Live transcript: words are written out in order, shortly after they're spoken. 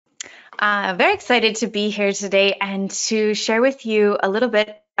Very excited to be here today and to share with you a little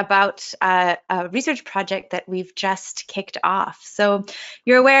bit about a research project that we've just kicked off. So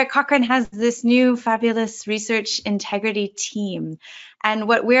you're aware Cochrane has this new fabulous research integrity team. And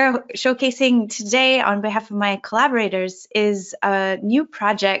what we're showcasing today on behalf of my collaborators is a new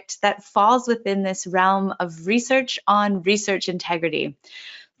project that falls within this realm of research on research integrity.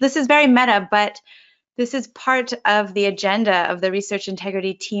 This is very meta, but this is part of the agenda of the research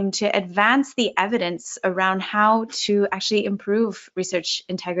integrity team to advance the evidence around how to actually improve research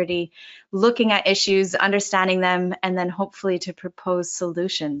integrity, looking at issues, understanding them, and then hopefully to propose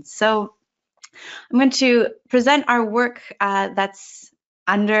solutions. So I'm going to present our work that's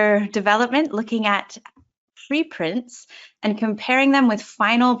under development, looking at preprints and comparing them with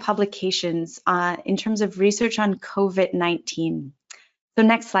final publications in terms of research on COVID-19. So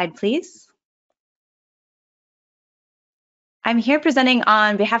next slide, please. I'm here presenting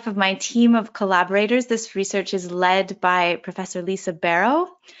on behalf of my team of collaborators. This research is led by Professor Lisa Barrow,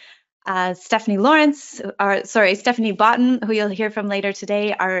 Stephanie Botten, who you'll hear from later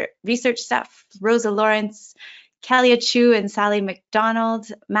today, our research staff, Rosa Lawrence, Kalia Chu and Sally McDonald.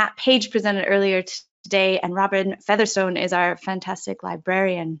 Matt Page presented earlier today, and Robin Featherstone is our fantastic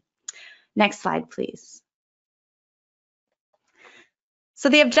librarian. Next slide, please. So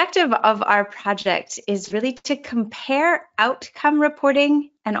the objective of our project is really to compare outcome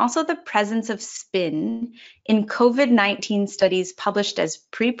reporting and also the presence of spin in COVID-19 studies published as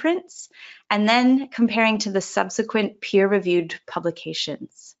preprints, and then comparing to the subsequent peer-reviewed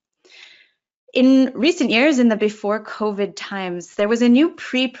publications. In recent years, in the before COVID times, there was a new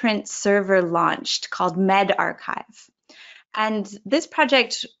preprint server launched called medRxiv. And this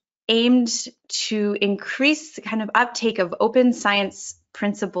project aimed to increase the kind of uptake of open science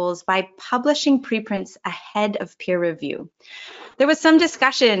principles by publishing preprints ahead of peer review. There was some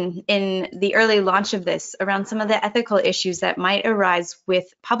discussion in the early launch of this around some of the ethical issues that might arise with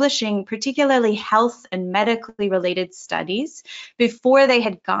publishing particularly health and medically related studies before they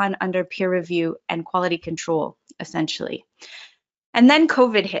had gone under peer review and quality control, essentially. And then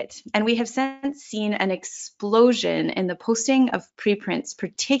COVID hit, and we have since seen an explosion in the posting of preprints,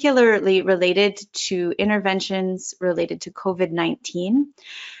 particularly related to interventions related to COVID-19,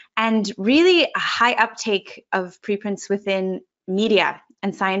 and really a high uptake of preprints within media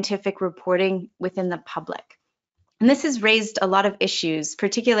and scientific reporting within the public. And this has raised a lot of issues,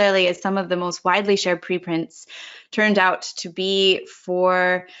 particularly as some of the most widely shared preprints turned out to be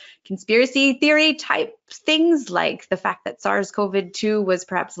for conspiracy theory type things, like the fact that SARS-CoV-2 was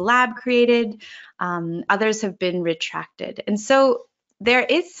perhaps lab created. Others have been retracted. And so there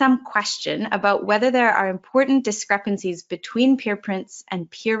is some question about whether there are important discrepancies between preprints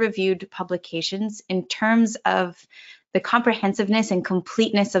and peer-reviewed publications in terms of the comprehensiveness and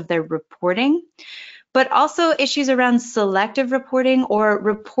completeness of their reporting, but also issues around selective reporting or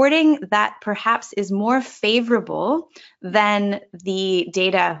reporting that perhaps is more favorable than the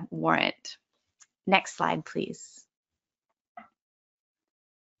data warrant. Next slide, please.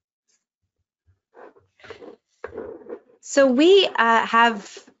 So we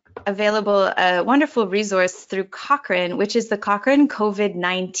have available a wonderful resource through Cochrane, which is the Cochrane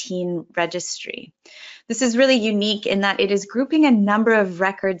COVID-19 registry. This is really unique in that it is grouping a number of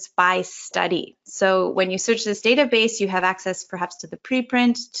records by study. So when you search this database, you have access perhaps to the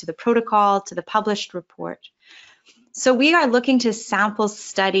preprint, to the protocol, to the published report. So we are looking to sample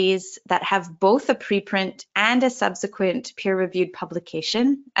studies that have both a preprint and a subsequent peer-reviewed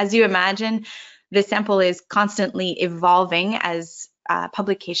publication. As you imagine, the sample is constantly evolving as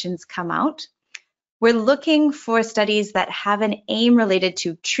publications come out. We're looking for studies that have an aim related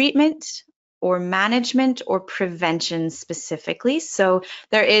to treatment or management or prevention specifically. So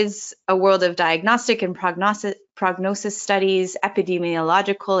there is a world of diagnostic and prognosis studies,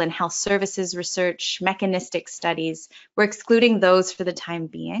 epidemiological and health services research, mechanistic studies. We're excluding those for the time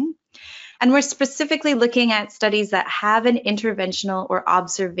being. And we're specifically looking at studies that have an interventional or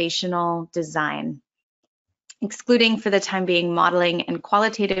observational design, excluding for the time being modeling and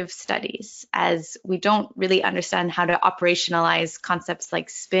qualitative studies, as we don't really understand how to operationalize concepts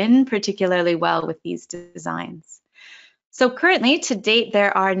like spin particularly well with these designs. So currently, to date,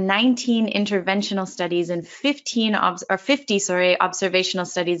 there are 19 interventional studies and 50 observational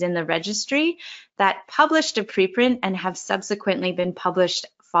studies in the registry that published a preprint and have subsequently been published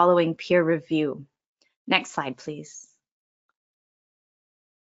following peer review. Next slide, please.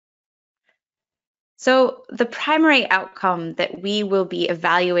 So the primary outcome that we will be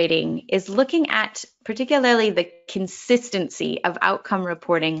evaluating is looking at particularly the consistency of outcome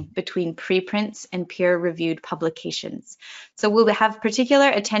reporting between preprints and peer-reviewed publications. So we'll have particular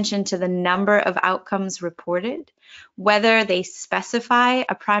attention to the number of outcomes reported, whether they specify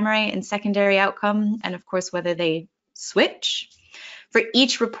a primary and secondary outcome, and of course, whether they switch. For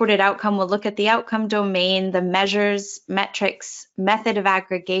each reported outcome, we'll look at the outcome domain, the measures, metrics, method of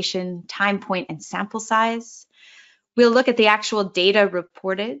aggregation, time point, and sample size. We'll look at the actual data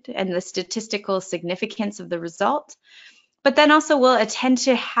reported and the statistical significance of the result, but then also we'll attend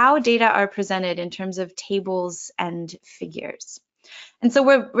to how data are presented in terms of tables and figures. And so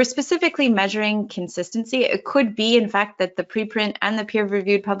we're specifically measuring consistency. It could be, in fact, that the preprint and the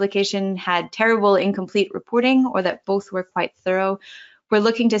peer-reviewed publication had terrible incomplete reporting, or that both were quite thorough. We're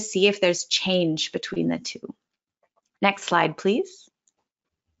looking to see if there's change between the two. Next slide, please.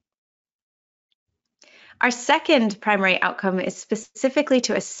 Our second primary outcome is specifically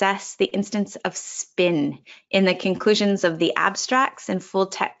to assess the instance of spin in the conclusions of the abstracts and full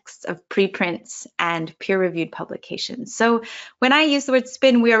texts of preprints and peer-reviewed publications. So when I use the word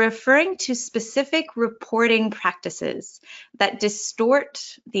spin, we are referring to specific reporting practices that distort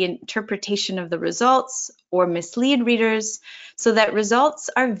the interpretation of the results or mislead readers so that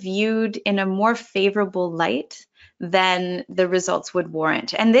results are viewed in a more favorable light than the results would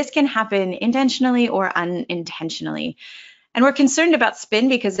warrant. And this can happen intentionally or unintentionally. And we're concerned about spin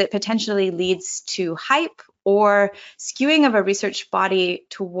because it potentially leads to hype or skewing of a research body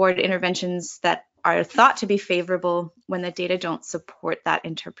toward interventions that are thought to be favorable when the data don't support that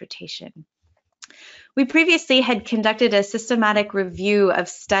interpretation. We previously had conducted a systematic review of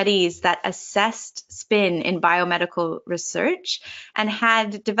studies that assessed spin in biomedical research and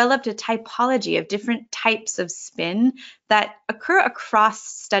had developed a typology of different types of spin that occur across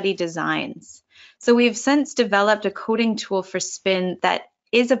study designs. So we've since developed a coding tool for spin that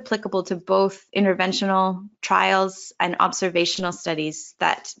is applicable to both interventional trials and observational studies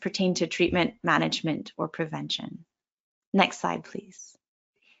that pertain to treatment, management, or prevention. Next slide, please.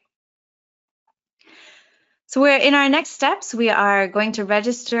 So we're in our next steps, we are going to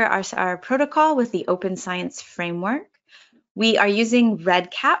register our protocol with the Open Science Framework. We are using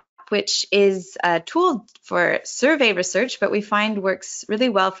REDCap, which is a tool for survey research, but we find works really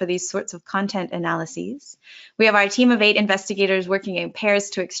well for these sorts of content analyses. We have our team of 8 investigators working in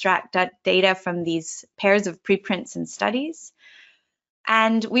pairs to extract data from these pairs of preprints and studies.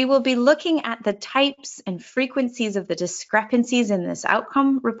 And we will be looking at the types and frequencies of the discrepancies in this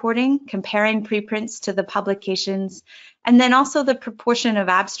outcome reporting, comparing preprints to the publications, and then also the proportion of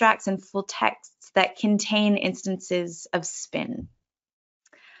abstracts and full texts that contain instances of spin.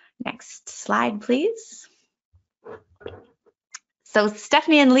 Next slide, please. So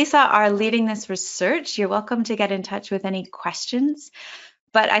Stephanie and Lisa are leading this research. You're welcome to get in touch with any questions.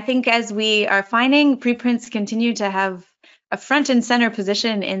 But I think as we are finding, preprints continue to have a front and center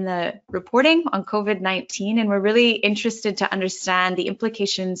position in the reporting on COVID-19, and we're really interested to understand the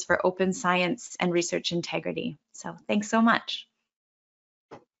implications for open science and research integrity. So thanks so much.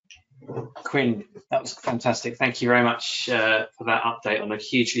 Quinn, that was fantastic. Thank you very much for that update on a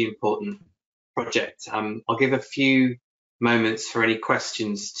hugely important project. I'll give a few moments for any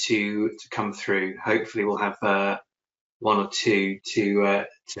questions to come through. Hopefully we'll have one or two to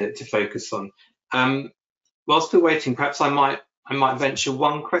focus on. Whilst we're waiting, perhaps I might venture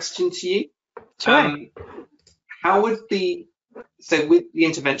one question to you. Sure. How would so with the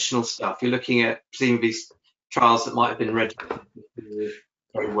interventional stuff, you're looking at presumably trials that might have been registered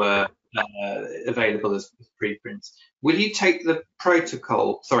or were available as preprints. Will you take the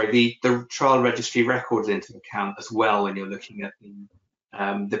protocol, sorry, the trial registry records into account as well when you're looking at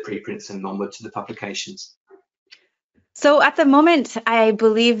the preprints and onward to the publications? So at the moment, I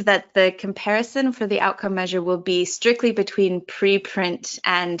believe that the comparison for the outcome measure will be strictly between preprint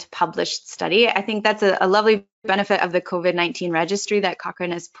and published study. I think that's a lovely benefit of the COVID-19 registry that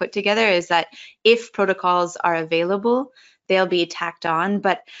Cochrane has put together, is that if protocols are available, they'll be tacked on.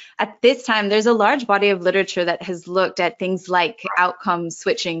 But at this time, there's a large body of literature that has looked at things like outcome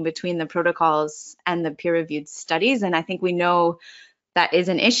switching between the protocols and the peer-reviewed studies. And I think we know that is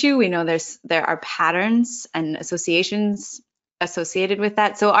an issue. We know there are patterns and associations associated with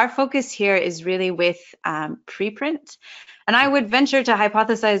that. So our focus here is really with preprint. And I would venture to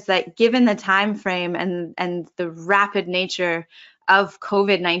hypothesize that given the time frame and the rapid nature of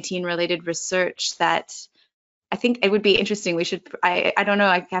COVID-19 related research, that I think it would be interesting. We should, I don't know,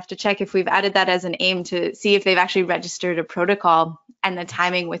 I have to check if we've added that as an aim to see if they've actually registered a protocol and the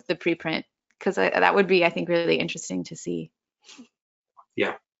timing with the preprint, because that would be, I think, really interesting to see.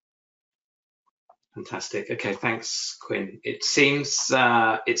 Yeah. Fantastic. Okay, thanks, Quinn. It seems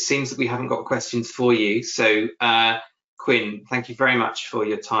that we haven't got questions for you. So, Quinn, thank you very much for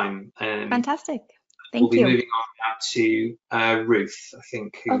your time. Fantastic. We'll Thank be you. moving on now to Ruth, I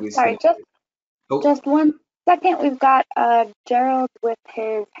think, who is sorry, going to... just 1 second. We've got Gerald with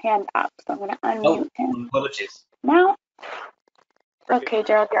his hand up, so I'm going to unmute him. Apologies. Now? Okay,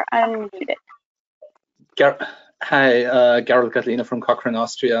 Gerald, you're unmuted. Hi, Gerald Gatlina from Cochrane,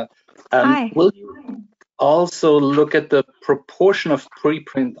 Austria. Hi. Will you also look at the proportion of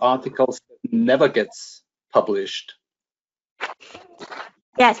preprint articles that never gets published?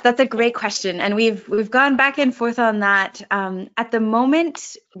 Yes, that's a great question, and we've gone back and forth on that. At the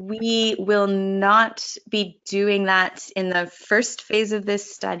moment, we will not be doing that in the first phase of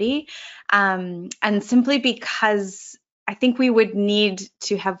this study, and simply because I think we would need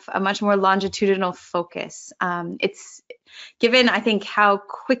to have a much more longitudinal focus. It's given, I think, how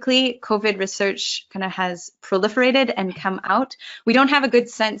quickly COVID research kind of has proliferated and come out, we don't have a good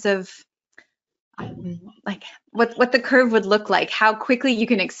sense of like what the curve would look like, how quickly you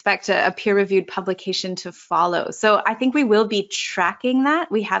can expect a peer-reviewed publication to follow. So I think we will be tracking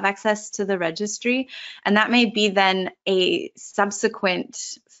that. We have access to the registry, and that may be then a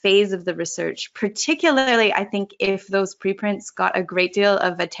subsequent phase of the research, particularly I think if those preprints got a great deal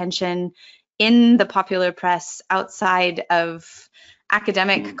of attention in the popular press outside of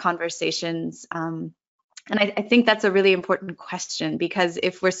academic conversations. And I think that's a really important question, because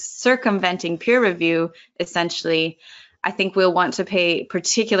if we're circumventing peer review, essentially, I think we'll want to pay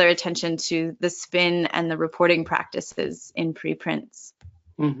particular attention to the spin and the reporting practices in preprints.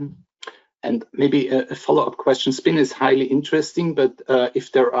 Mm-hmm. And maybe a follow-up question. Spin is highly interesting, but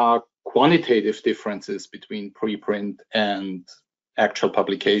if there are quantitative differences between preprint and actual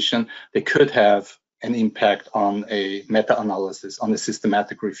publication, they could have an impact on a meta-analysis, on a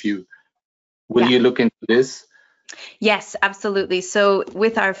systematic review. Will you look into this? Yes, absolutely. So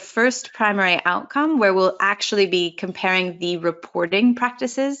with our first primary outcome, where we'll actually be comparing the reporting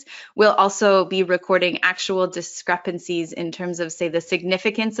practices, we'll also be recording actual discrepancies in terms of, say, the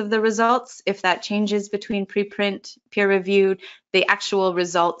significance of the results, if that changes between preprint, peer-reviewed, the actual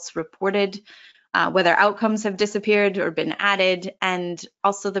results reported, whether outcomes have disappeared or been added, and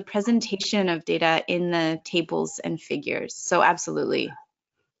also the presentation of data in the tables and figures. So absolutely.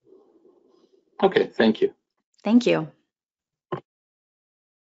 Okay, thank you. Thank you.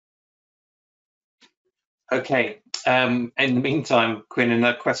 Okay. In the meantime, Quinn,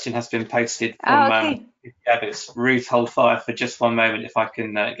 another question has been posted from Ruth, hold fire for just one moment, if I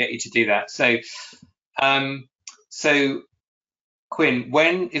can get you to do that. So,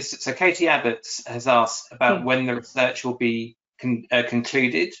 Quinn, so Katie Abbott has asked about when the research will be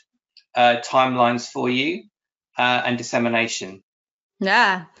concluded, timelines for you, and dissemination.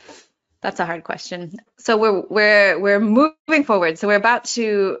 Yeah. That's a hard question. So we're moving forward. So we're about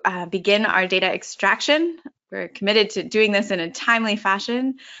to begin our data extraction. We're committed to doing this in a timely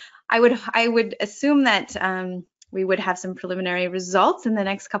fashion. I would assume that we would have some preliminary results in the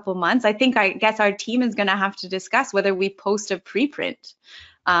next couple of months. I guess our team is going to have to discuss whether we post a preprint.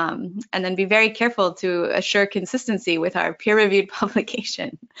 And then be very careful to assure consistency with our peer-reviewed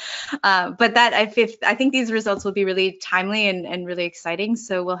publication. But I think these results will be really timely and really exciting,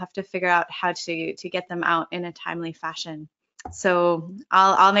 so we'll have to figure out how to get them out in a timely fashion. So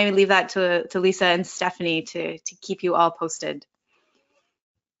I'll maybe leave that to Lisa and Stephanie to keep you all posted.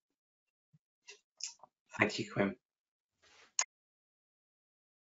 Thank you, Quinn.